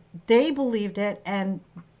they believed it, and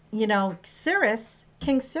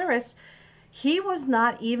King Cyrus, he was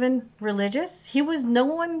not even religious. He was no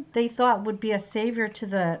one they thought would be a savior to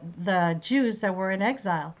the Jews that were in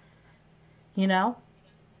exile, you know?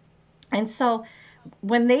 And so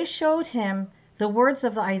when they showed him the words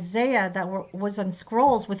of Isaiah that was on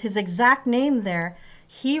scrolls with his exact name there,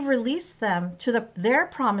 he released them to their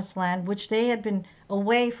promised land, which they had been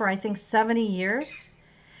away for, I think, 70 years.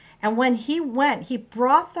 And when he went, he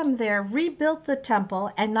brought them there, rebuilt the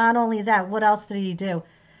temple, and not only that, what else did he do?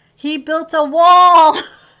 He built a wall.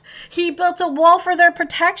 He built a wall for their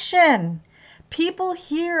protection. People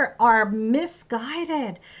here are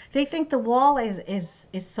misguided. They think the wall is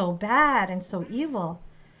so bad and so evil.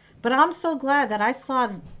 But I'm so glad that I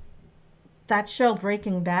saw that show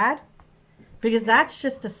Breaking Bad, because that's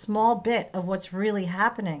just a small bit of what's really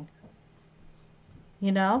happening.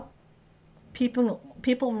 You know?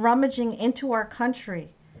 People rummaging into our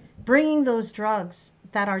country, bringing those drugs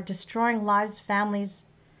that are destroying lives, families,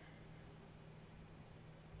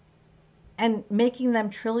 and making them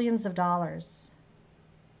trillions of dollars.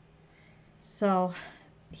 So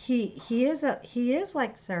he is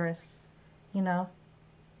like Cyrus, you know.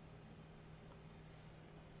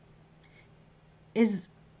 Is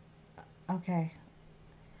okay.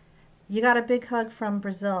 You got a big hug from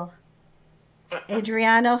Brazil.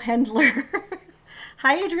 Adriano Hendler.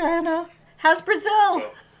 Hi Adriano. How's Brazil?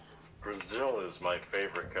 Well, Brazil is my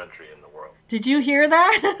favorite country in the world. Did you hear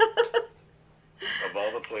that? Of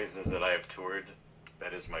all the places that I have toured,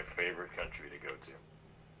 that is my favorite country to go to.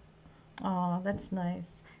 Oh, that's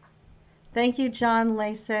nice. Thank you, John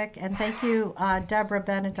Lasik, and thank you, Deborah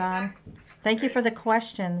Benedon. Thank you for the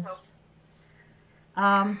questions.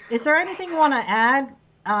 Is there anything you want to add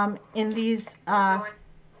in these? All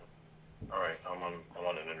right, I'm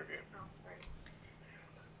on an interview.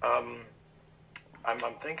 Um, I'm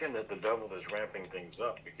thinking that the devil is ramping things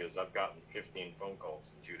up because I've gotten 15 phone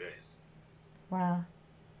calls in 2 days. Wow.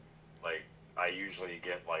 Like, I usually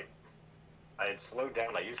get like, I had slowed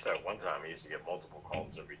down. I used to at one time, I used to get multiple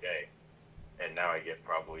calls every day. And now I get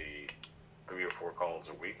probably 3 or 4 calls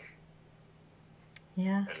a week.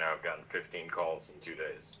 Yeah. And now I've gotten 15 calls in 2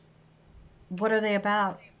 days. What are they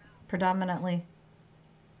about, predominantly?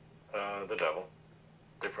 The devil.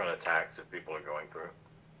 Different attacks that people are going through.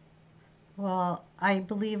 Well, I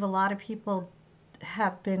believe a lot of people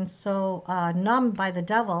have been so numbed by the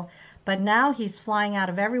devil, but now he's flying out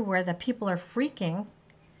of everywhere that people are freaking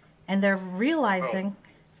and they're Well, realizing.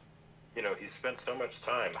 he spent so much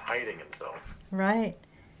time hiding himself. Right.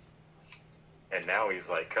 And now he's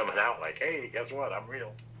like coming out like, hey, guess what? I'm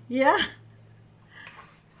real. Yeah.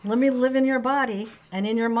 Let me live in your body and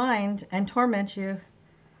in your mind and torment you.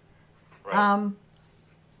 Right.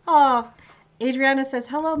 Oh, Adriana says,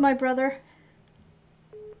 hello, my brother.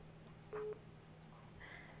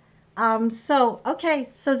 Okay,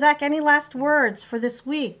 so Zach, any last words for this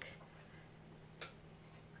week?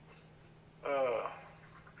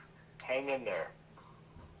 Hang in there.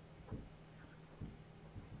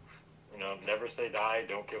 Never say die,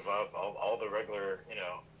 don't give up, all the regular,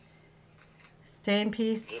 Stay in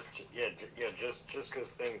peace. just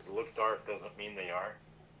because things look dark doesn't mean they are.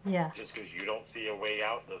 Yeah. Just because you don't see a way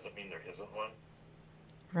out doesn't mean there isn't one.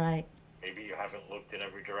 Right. Maybe you haven't looked in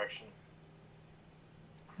every direction.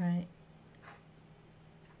 Right.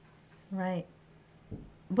 Right.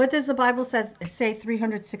 What does the Bible say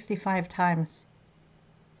 365 times?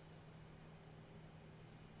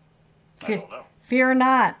 I don't know. Fear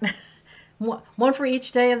not. One for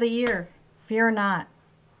each day of the year. Fear not.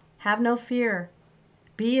 Have no fear.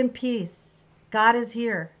 Be in peace. God is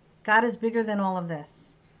here. God is bigger than all of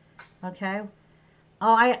this. Okay?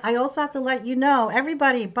 Oh, I also have to let you know,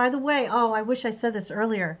 everybody, by the way, I wish I said this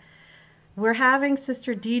earlier. We're having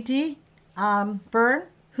Sister Dee Dee Byrne,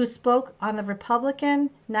 who spoke on the Republican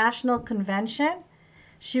National Convention.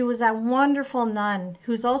 She was a wonderful nun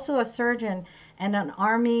who's also a surgeon and an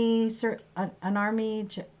army,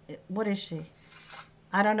 what is she?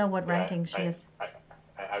 I don't know what ranking she is.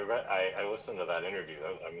 I listened to that interview.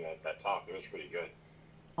 That talk, it was pretty good.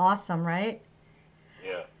 Awesome, right?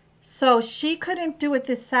 Yeah. So she couldn't do it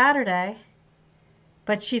this Saturday,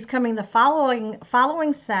 but she's coming the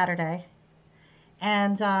following Saturday,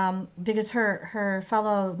 and because her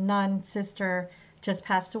fellow nun sister just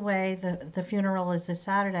passed away, the funeral is this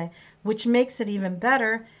Saturday, which makes it even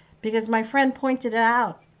better because my friend pointed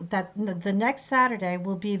out that the next Saturday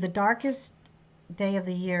will be the darkest day of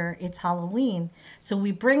the year. It's Halloween, so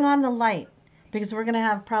we bring on the light because we're going to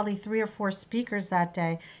have probably 3 or 4 speakers that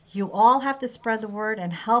day. You all have to spread the word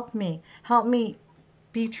and help me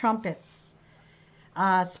be trumpets.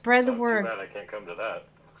 Spread the word. Too bad I can't come to that.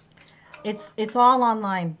 It's all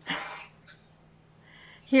online.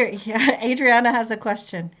 Here, Adriana has a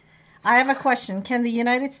question. I have a question. Can the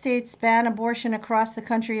United States ban abortion across the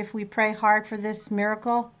country if we pray hard for this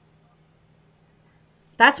miracle?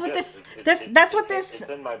 That's what Yes, this. It's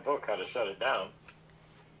in my book, How to Shut It Down.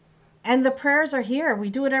 And the prayers are here. We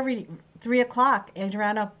do it every 3 o'clock.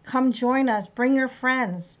 Adriana, come join us. Bring your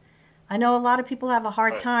friends. I know a lot of people have a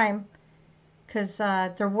hard time because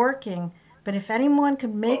they're working. But if anyone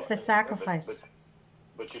could make the sacrifice.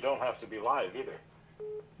 But you don't have to be live either.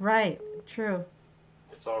 Right. True.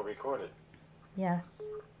 It's all recorded. Yes.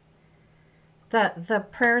 The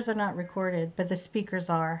prayers are not recorded, but the speakers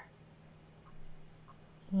are.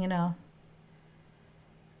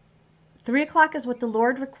 3 o'clock is what the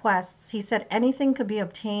Lord requests. He said anything could be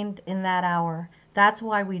obtained in that hour. That's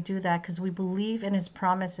why we do that, because we believe in his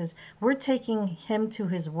promises. We're taking him to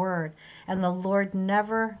his word, and the Lord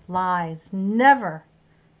never lies. Never.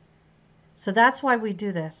 So that's why we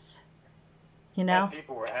do this. And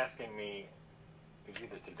people were asking me, it was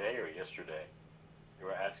either today or yesterday, they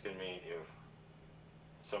were asking me if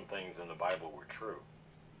some things in the Bible were true.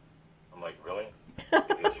 I'm like, really?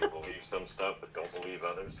 Because you believe some stuff but don't believe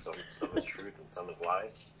others. Some is truth and some is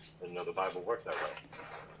lies. Didn't know the Bible worked that way.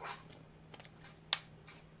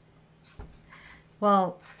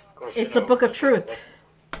 Well, course, it's a book of truth.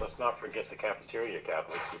 Let's not forget the cafeteria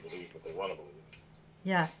Catholics who believe what they want to believe.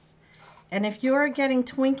 Yes. And if you're getting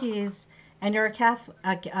Twinkies and you're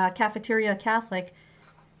a cafeteria Catholic,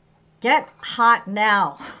 get hot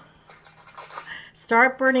now.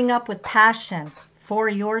 Start burning up with passion for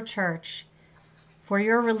your church, for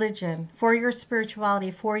your religion, for your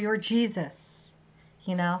spirituality, for your Jesus.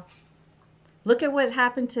 Look at what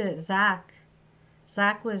happened to Zach.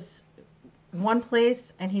 Zach was one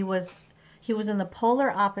place and he was in the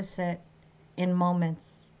polar opposite in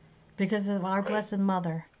moments because of our Right. Blessed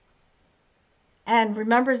Mother. And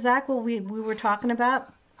remember, Zach, what we were talking about?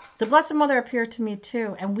 The Blessed Mother appeared to me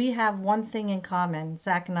too, and we have one thing in common,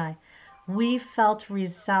 Zach and I. We felt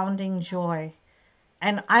resounding joy.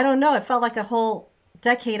 And I don't know, it felt like a whole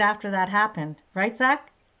decade after that happened. Right,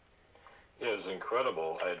 Zach? Yeah, it was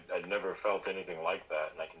incredible. I'd never felt anything like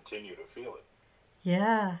that, and I continue to feel it.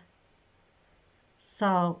 Yeah.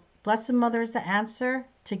 So, Blessed Mother is the answer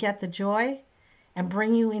to get the joy and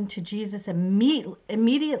bring you into Jesus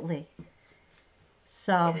immediately. I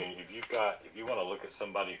So, mean, if you want to look at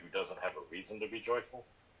somebody who doesn't have a reason to be joyful,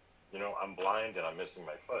 I'm blind and I'm missing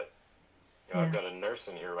my foot. I've yeah. got a nurse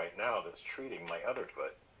in here right now that's treating my other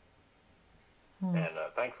foot, Hmm. and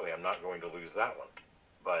thankfully I'm not going to lose that one.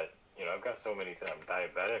 But I've got so many things. I'm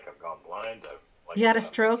diabetic. I've gone blind. Like You I had a said,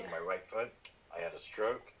 I'm stroke? missing my right foot. I had a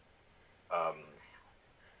stroke. Um,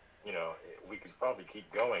 you know, we could probably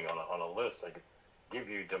keep going on a list. I could give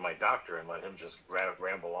you to my doctor and let him just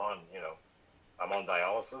ramble on. I'm on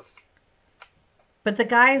dialysis. But the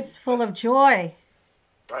guy's full But of joy.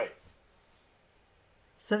 right,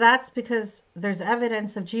 So that's because there's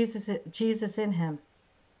evidence of Jesus in him.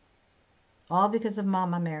 All because of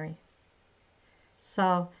Mama Mary.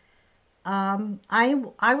 So,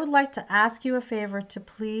 I would like to ask you a favor to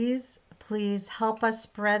please help us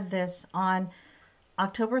spread this on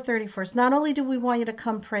October 31st. Not only do we want you to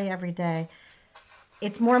come pray every day,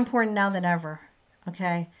 it's more important now than ever.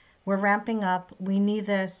 Okay? We're ramping up. We need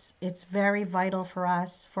this. It's very vital for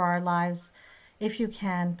us, for our lives. If you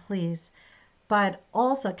can, please. But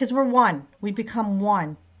also, because we're one, we become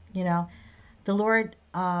one, you know. The Lord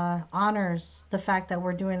honors the fact that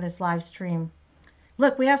we're doing this live stream.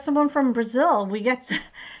 Look, we have someone from Brazil. We get to,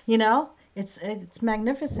 it's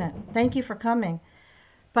magnificent. Thank you for coming.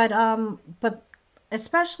 But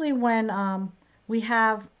especially when we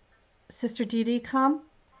have Sister Dee Dee come,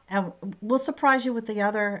 and we'll surprise you with the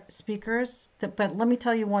other speakers. But let me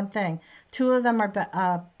tell you one thing: two of them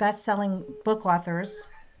are best-selling book authors,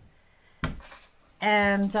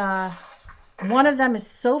 and one of them is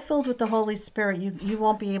so filled with the Holy Spirit, you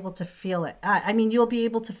won't be able to feel it. I mean, you'll be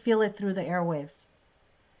able to feel it through the airwaves.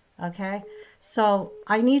 Okay? So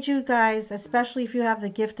I need you guys, especially if you have the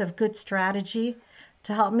gift of good strategy,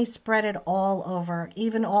 to help me spread it all over,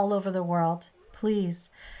 even all over the world,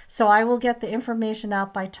 please. So I will get the information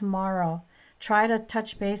out by tomorrow. Try to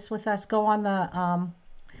touch base with us. Go on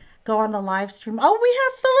the live stream. Oh, we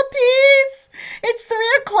have Philippines. It's 3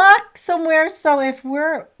 o'clock somewhere. So if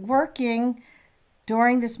we're working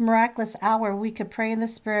during this miraculous hour, we could pray in the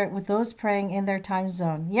Spirit with those praying in their time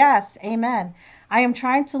zone. Yes, amen. I am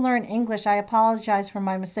trying to learn English. I apologize for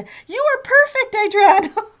my mistake. You are perfect,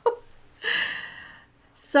 Adrian.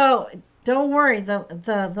 So don't worry.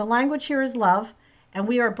 The language here is love, and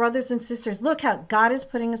we are brothers and sisters. Look how God is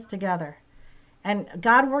putting us together. And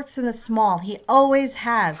God works in the small. He always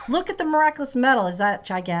has. Look at the miraculous medal. Is that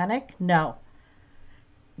gigantic? No.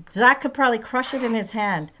 Zach could probably crush it in his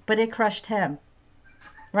hand, but it crushed him.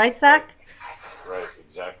 Right, right, Zach? right,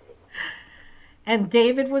 exactly. And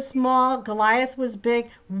David was small, Goliath was big.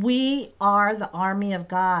 We are the army of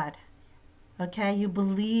God. Okay, you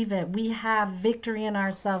believe it. We have victory in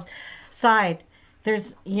ourselves. Side,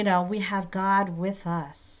 we have God with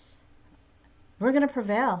us. We're going to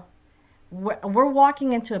prevail. We're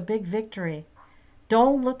walking into a big victory.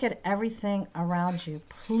 Don't look at everything around you.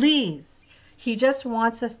 Please. He just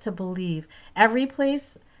wants us to believe. Every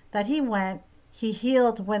place that he went, he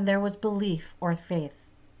healed when there was belief or faith.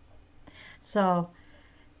 So,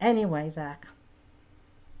 anyway, Zach,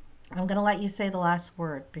 I'm going to let you say the last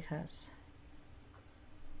word because.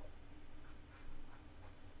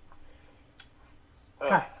 Uh,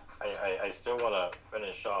 Huh. I still want to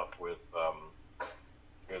finish off with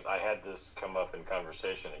because I had this come up in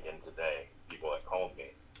conversation again today. People that called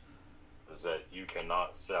me is that you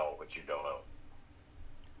cannot sell what you don't own.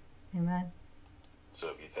 Amen. So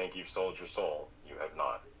if you think you've sold your soul, you have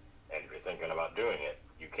not. And if you're thinking about doing it,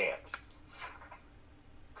 you can't.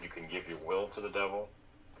 You can give your will to the devil.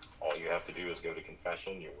 All you have to do is go to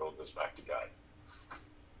confession. Your will goes back to God.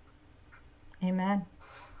 Amen.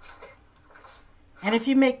 And if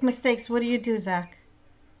you make mistakes, what do you do, Zach?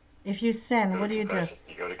 If you sin, Go what to do you do? confession.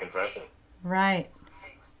 You go to confession. Right.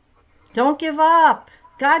 Don't give up.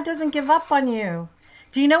 God doesn't give up on you.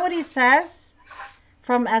 Do you know what he says?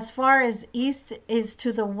 From as far as east is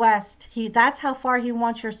to the west, that's how far he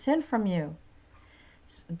wants your sin from you.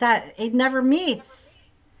 That it never meets.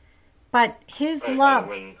 But his Right. And love.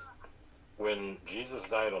 when Jesus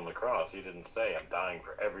died on the cross, he didn't say, "I'm dying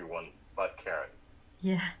for everyone but Karen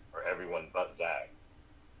Yeah, or everyone but Zach."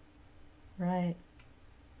 right.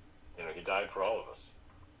 He died for all of us.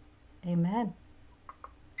 Amen.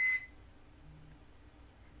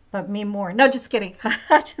 But me more. No, just kidding.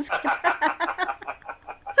 Just kidding.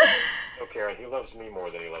 No, Karen, he loves me more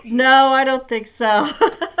than he loves you. No, I don't think so.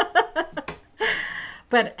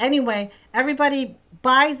 But anyway, everybody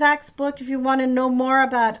buy Zach's book if you want to know more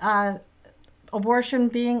about abortion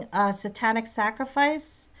being a satanic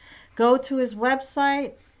sacrifice. Go to his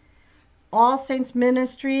website,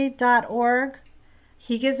 allsaintsministry.org.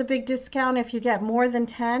 He gives a big discount if you get more than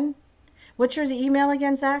 10. What's your email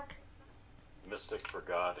again, Zach?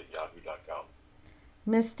 mysticforgod@yahoo.com.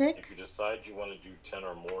 Mystic? If you decide you want to do 10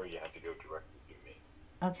 or more, you have to go directly through me.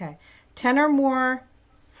 Okay. 10 or more,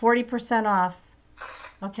 40% off.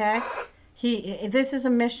 Okay? This is a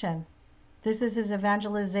mission. This is his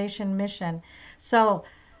evangelization mission. So,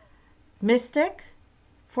 Mystic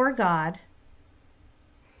for God.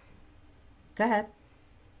 Go ahead.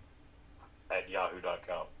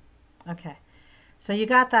 @yahoo.com. Okay. So you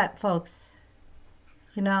got that, folks.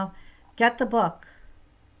 You know, get the book.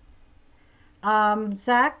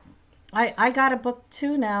 Zach, I got a book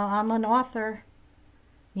too now. I'm an author.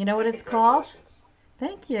 You know what it's called? Congratulations.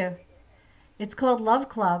 Thank you. It's called Love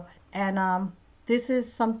Club. And this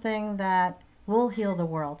is something that will heal the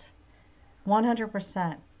world.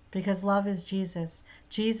 100%. Because love is Jesus.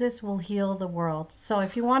 Jesus will heal the world. So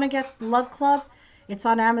if you want to get Love Club, it's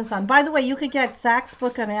on Amazon. By the way, you could get Zach's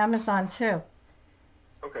book on Amazon too.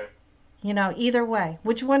 Okay. You know, either way.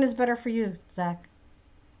 Which one is better for you, Zach?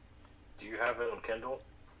 Do you have it on Kindle?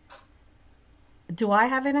 Do I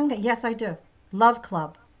have it on? Yes, I do. Love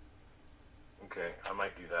Club. Okay, I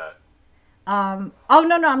might do that. Oh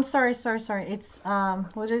no, I'm sorry. It's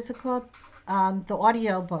what is it called? The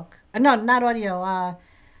audio book. No, not audio.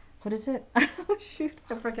 What is it? Oh, shoot,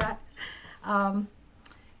 I forgot. Um,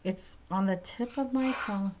 it's on the tip of my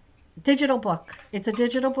tongue. Digital book. It's a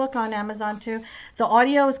digital book on Amazon too. The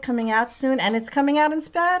audio is coming out soon, and it's coming out in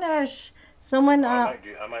Spanish. Someone. I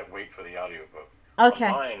might wait for the audiobook. On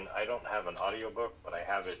Okay. mine, I don't have an audiobook, but I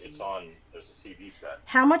have it. There's a CD set.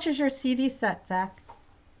 How much is your CD set, Zach?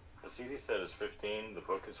 The CD set is 15, the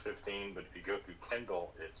book is 15, but if you go through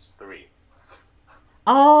Kindle, it's 3.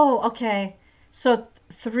 Oh, okay. So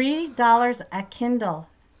 $3 at Kindle,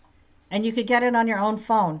 and you could get it on your own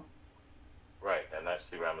phone. Right, and that's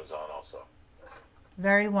through Amazon also.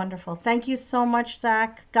 Very wonderful. Thank you so much,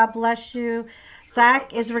 Zach. God bless you. Sure, Zach God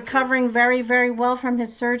bless is you too. recovering very, very well from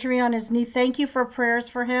his surgery on his knee. Thank you for prayers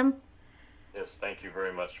for him. Yes, thank you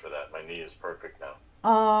very much for that. My knee is perfect now.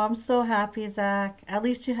 Oh, I'm so happy, Zach. At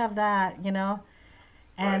least you have that, you know,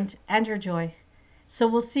 Right. and your joy. So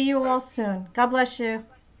we'll see you all Right. soon. God bless you.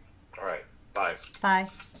 All right. Bye. Bye.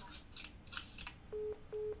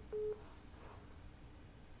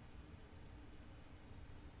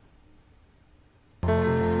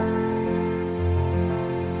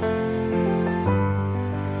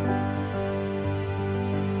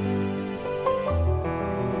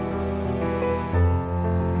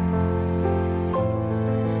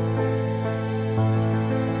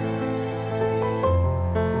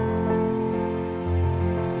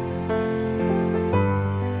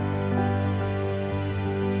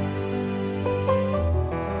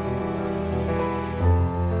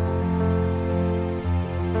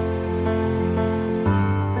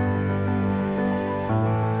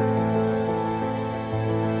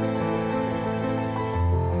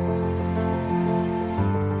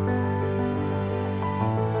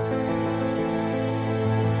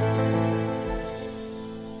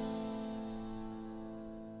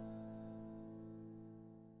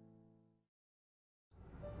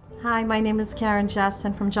 Hi, my name is Karen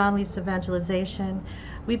Jeffson from John Leaf's Evangelization.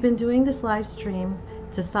 We've been doing this live stream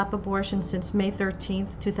to stop abortion since May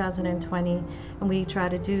 13th, 2020, and we try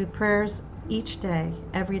to do prayers each day,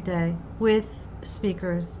 every day, with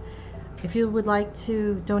speakers. If you would like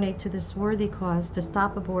to donate to this worthy cause to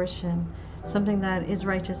stop abortion, something that is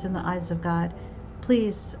righteous in the eyes of God,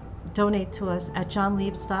 please donate to us at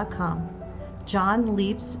johnleaps.com,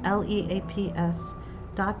 johnleaps,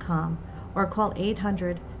 Leaps.com, or call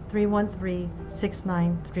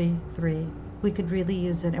 800-313-6933. We could really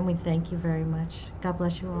use it, and we thank you very much. God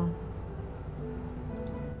bless you all.